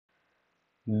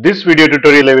This video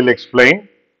tutorial I will explain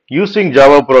using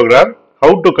Java program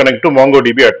how to connect to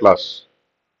MongoDB Atlas.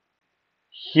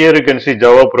 Here you can see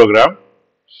Java program,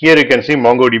 here you can see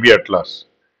MongoDB Atlas.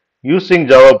 Using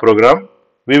Java program,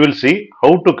 we will see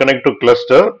how to connect to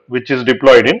cluster which is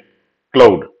deployed in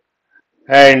cloud.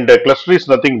 And cluster is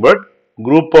nothing but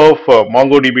group of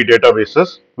MongoDB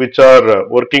databases which are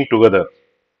working together.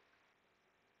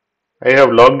 I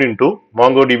have logged into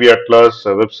MongoDB Atlas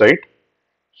website.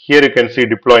 Here you can see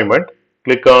deployment.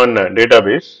 Click on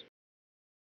database.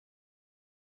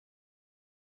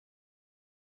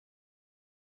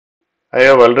 I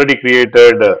have already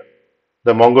created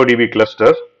the MongoDB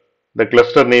cluster. The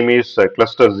cluster name is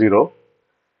cluster 0.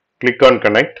 Click on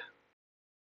connect.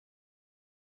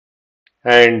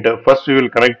 And first we will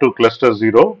connect to cluster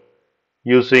 0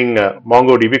 using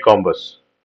MongoDB Combus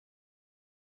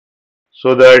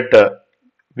so that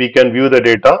we can view the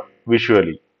data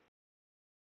visually.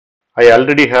 I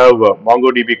already have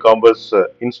MongoDB Combus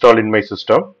installed in my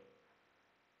system.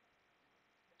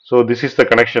 So this is the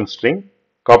connection string.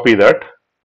 Copy that.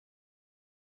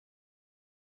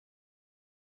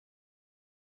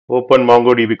 Open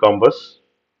MongoDB Combus.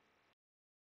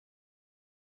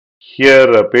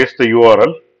 Here paste the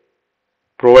URL.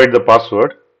 Provide the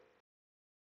password.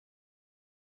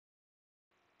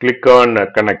 Click on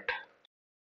connect.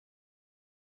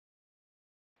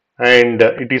 And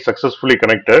it is successfully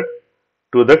connected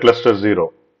to the cluster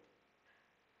 0.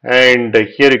 And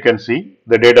here you can see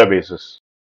the databases.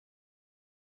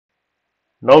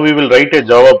 Now we will write a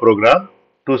Java program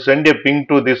to send a ping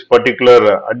to this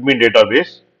particular admin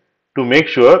database to make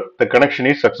sure the connection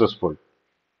is successful.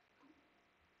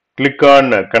 Click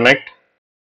on connect.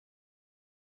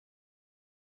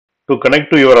 To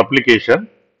connect to your application,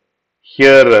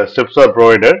 here steps are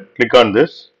provided. Click on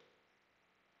this.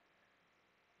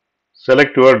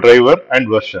 Select your driver and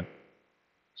version.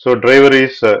 So driver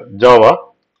is Java,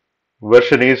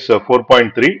 version is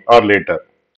 4.3 or later.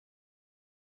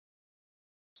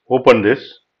 Open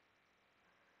this.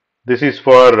 This is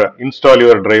for install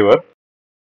your driver,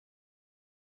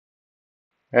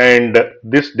 and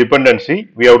this dependency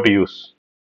we have to use.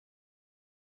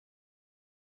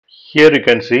 Here you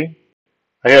can see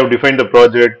I have defined the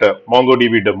project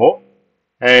MongoDB demo,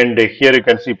 and here you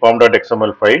can see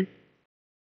pom.xml file,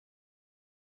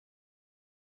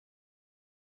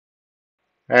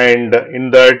 and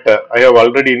in that I have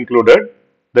already included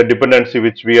the dependency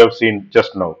which we have seen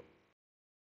just now.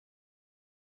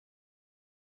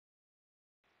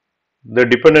 The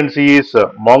dependency is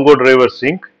Mongo driver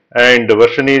sync and the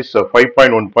version is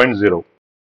 5.1.0.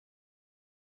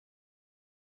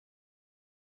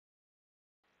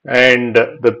 And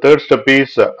the third step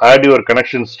is add your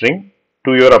connection string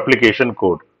to your application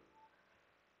code.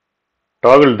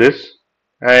 Toggle this,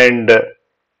 and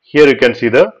here you can see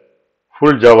the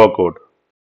full Java code.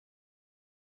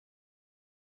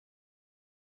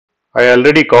 I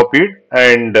already copied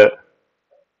and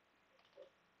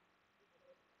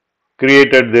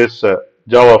created this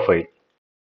Java file.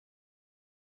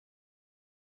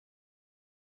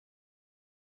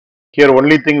 Here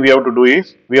only thing we have to do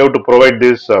is we have to provide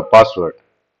this password.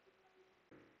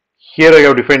 Here I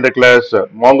have defined the class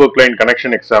Mongo client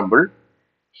connection example.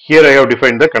 Here I have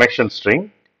defined the connection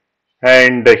string,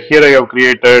 and here I have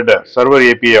created server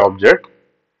API object,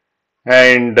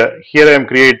 and here I am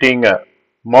creating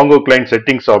Mongo client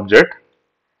settings object,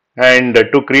 and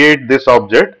to create this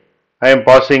object I am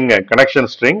passing a connection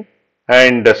string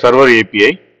and server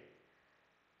API.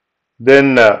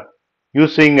 Then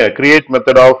using create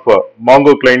method of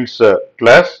Mongo clients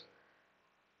class,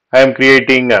 I am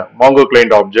creating a Mongo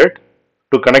client object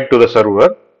to connect to the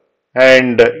server,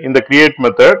 and in the create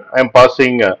method I am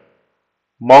passing a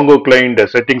Mongo client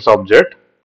settings object.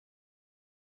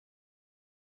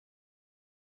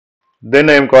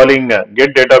 Then I am calling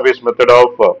get database method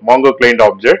of Mongo client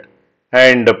object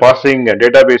and passing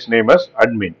database name as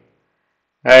admin,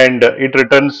 and it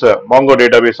returns Mongo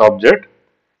database object.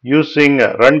 Using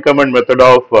run command method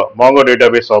of Mongo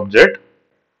database object,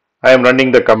 I am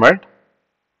running the command,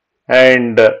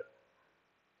 and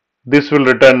this will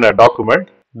return a document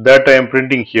that I am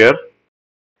printing here,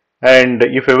 and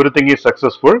if everything is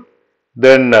successful,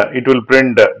 then it will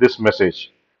print this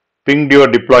message: pinged your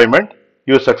deployment,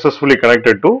 you successfully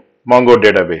connected to Mongo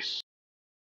database.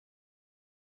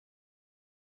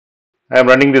 I am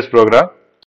running this program.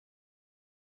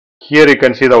 Here you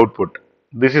can see the output.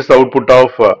 This is the output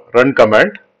of run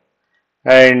command,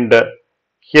 and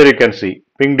here you can see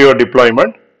pinged your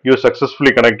deployment, you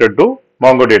successfully connected to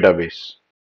Mongo database.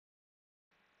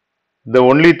 The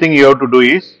only thing you have to do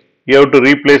is you have to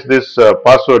replace this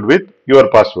password with your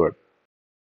password.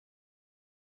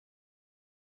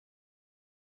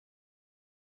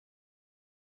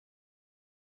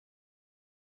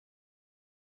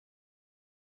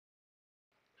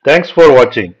 Thanks for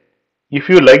watching. If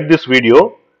you like this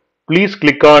video, please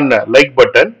click on like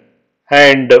button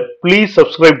and please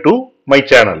subscribe to my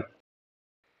channel.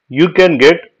 You can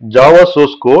get Java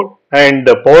source code and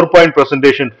PowerPoint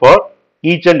presentation for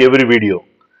each and every video.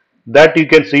 That you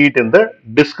can see it in the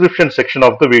description section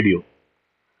of the video.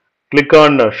 Click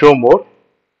on show more,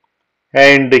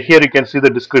 and here you can see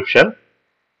the description,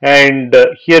 and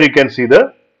here you can see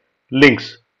the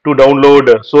links to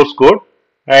download source code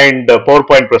and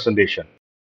PowerPoint presentation.